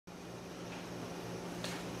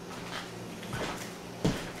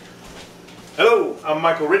I'm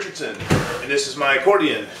Michael Richardson, and this is my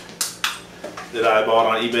accordion that I bought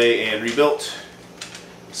on eBay and rebuilt.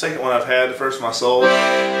 Second one I've had, the first one I sold. And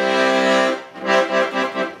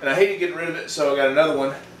I hated getting rid of it, so I got another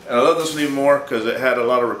one. And I love this one even more because it had a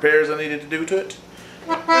lot of repairs I needed to do to it.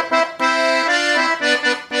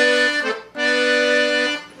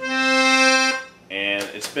 And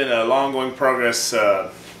it's been a long-going progress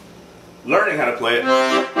learning how to play it.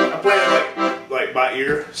 I'm playing it like by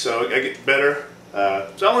ear, so I get better.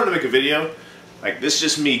 So I wanted to make a video. Like, this is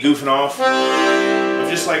just me goofing off. Of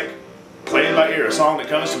just like playing by ear, a song that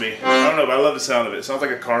comes to me. I don't know, but I love the sound of it. It sounds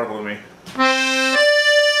like a carnival to me.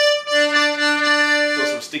 Got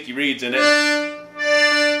some sticky reeds in it.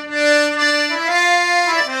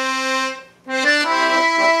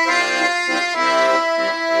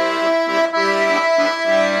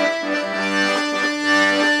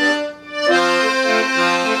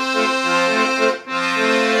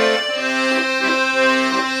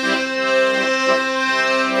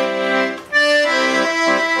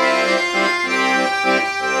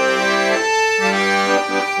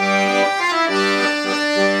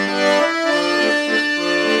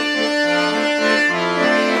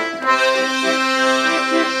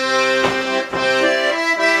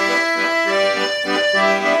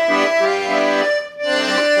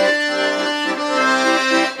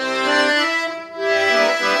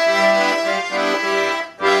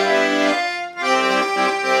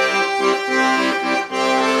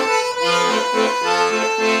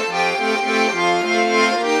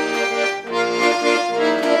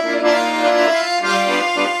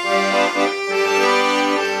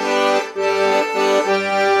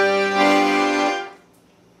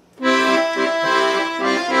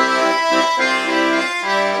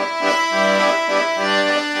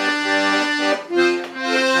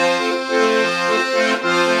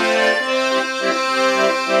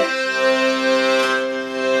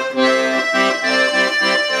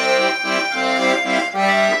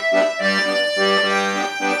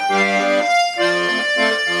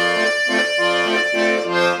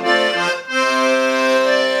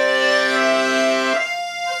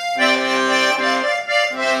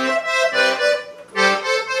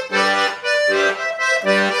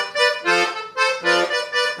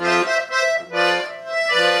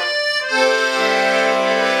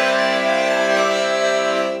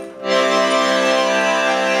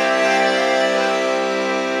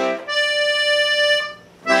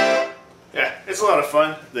 It's a lot of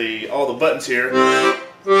fun. All the buttons here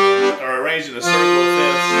are arranged in a circle of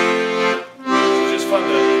fifths. It's just fun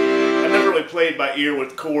to. I've never really played by ear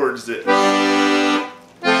with chords that. It's a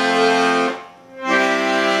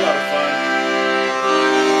lot of fun.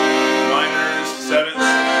 Minors, sevenths,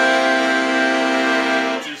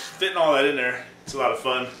 just fitting all that in there. It's a lot of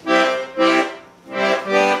fun.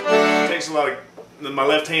 It takes a lot of. My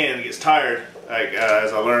left hand gets tired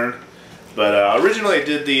as I learn. But originally I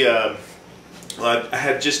did the. I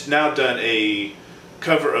had just now done a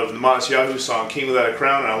cover of the Modest Yahoo song "King Without a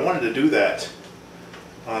Crown," and I wanted to do that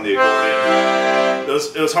on the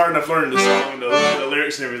accordion. It was hard enough learning the song, the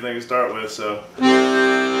lyrics and everything to start with. So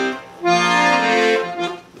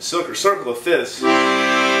the circle of fifths,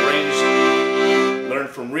 arranged, learned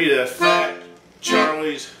from Rita. Fat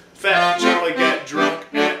Charlie got drunk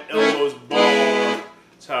at Elbo's ball.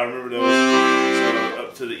 That's how I remember those. So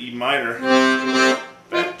up to the E minor.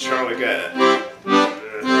 Fat Charlie got.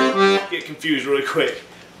 Get confused really quick,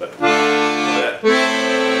 but that. I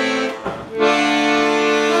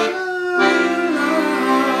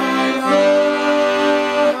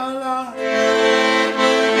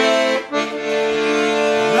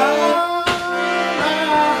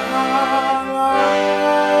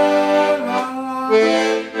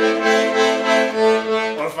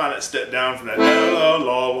want to find that step down from that. La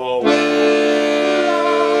la la la.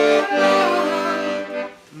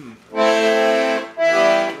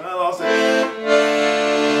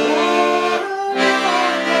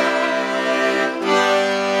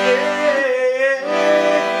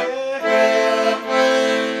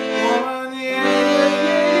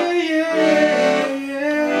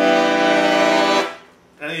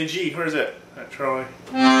 G, where's that? That Charlie.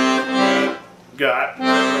 Got,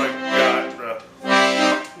 bro.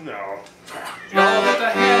 No. You're all that I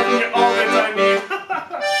had and you're all that I need.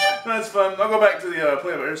 That's fun. I'll go back to the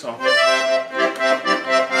play by ear song.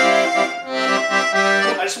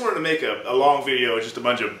 I just wanted to make a long video with just a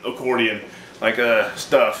bunch of accordion, like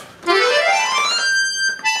stuff.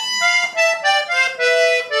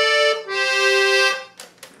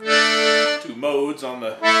 Two modes on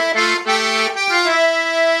the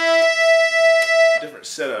different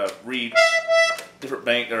set of reeds, different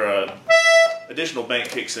bank or additional bank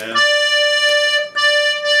kicks in.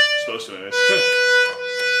 supposed to anyways.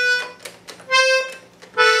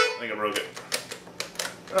 I think I broke it.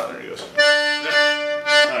 Oh, there he goes.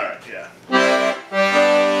 Alright, yeah.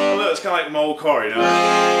 Well, look, it's kind of like my old car, you know.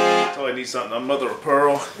 That's all I need, something. I'm mother of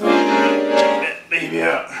pearl. Check that baby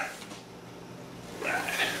out.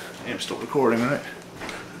 Right. I'm still recording, right?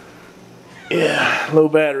 Yeah, low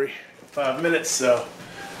battery. 5 minutes, so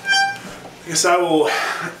I guess I will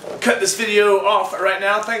cut this video off right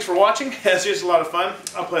now. Thanks for watching. It's just a lot of fun.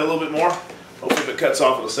 I'll play a little bit more. Hopefully if it cuts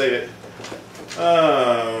off, it'll save it.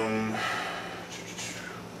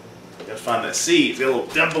 Gotta find that C. It's got a little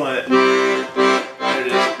dimple in it. There it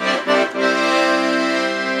is.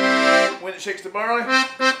 When it shakes the barley. There's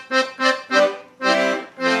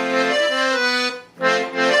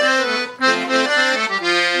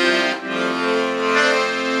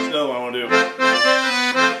another one I want to do.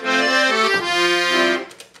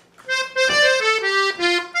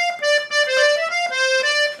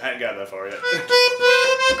 I hadn't got that far yet.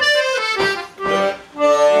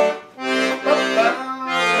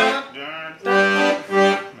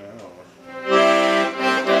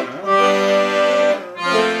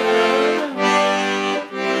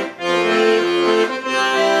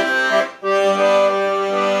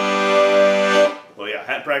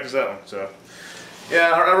 Practice that one, so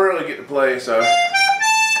yeah, I rarely get to play, so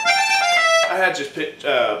I had just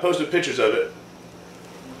posted pictures of it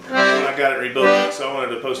when I got it rebuilt, so I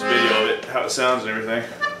wanted to post a video of it, how it sounds and everything.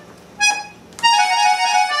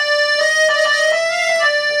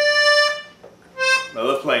 I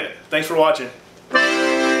love playing it. Thanks for watching.